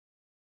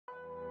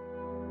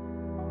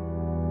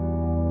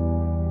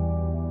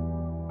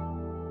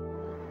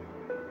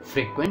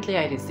Frequently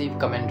I receive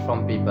comment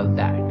from people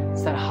that,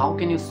 "Sir, how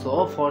can you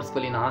so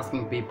forceful in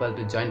asking people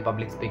to join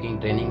public speaking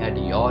training at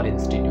your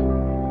institute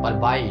or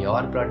buy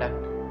your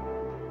product?"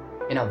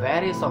 In a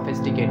very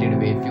sophisticated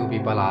way, few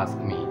people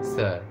ask me,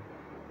 "Sir,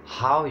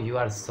 how you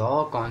are so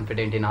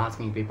confident in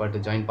asking people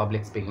to join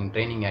public speaking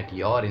training at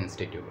your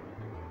institute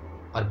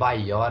or buy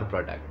your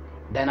product?"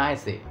 Then I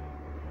say,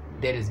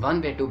 there is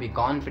one way to be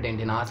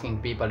confident in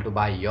asking people to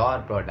buy your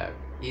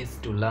product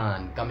is to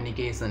learn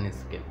communication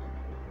skill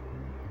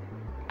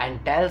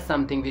and tell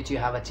something which you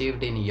have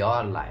achieved in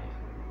your life,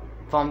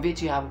 from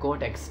which you have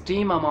got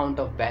extreme amount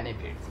of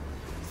benefits.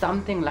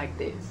 Something like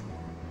this.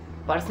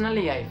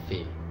 Personally, I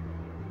feel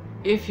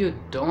if you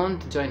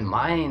don't join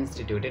my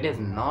institute, it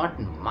is not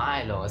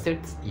my loss,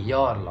 it's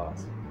your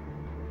loss.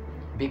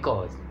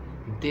 Because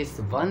this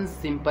one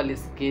simple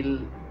skill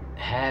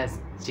has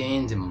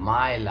changed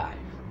my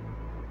life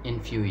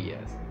in few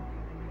years.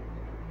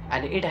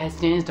 And it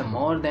has changed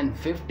more than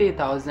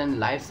 50,000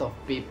 lives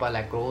of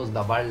people across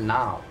the world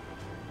now.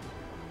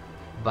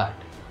 But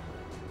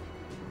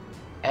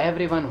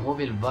everyone who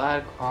will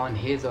work on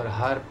his or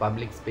her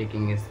public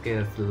speaking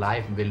skills,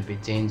 life will be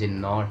changed in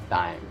no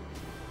time.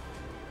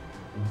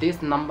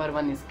 This number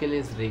one skill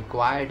is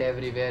required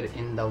everywhere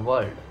in the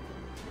world.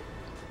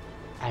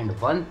 And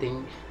one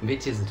thing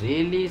which is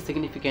really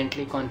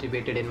significantly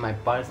contributed in my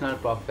personal,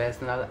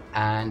 professional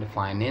and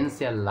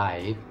financial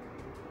life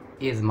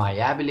is my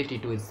ability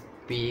to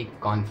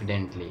speak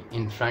confidently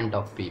in front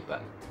of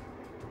people.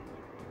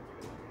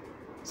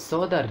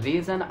 So the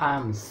reason I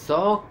am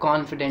so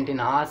confident in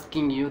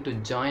asking you to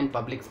join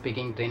public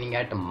speaking training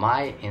at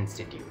my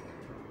institute.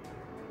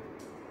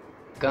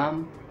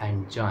 Come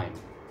and join.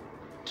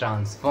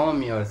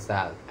 Transform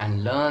yourself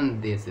and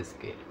learn this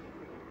skill.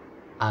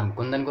 I am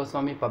Kundan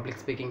Goswami, public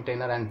speaking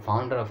trainer and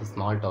founder of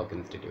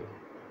SmallTalkInstitute.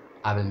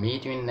 I will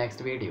meet you in next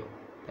video.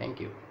 Thank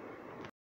you.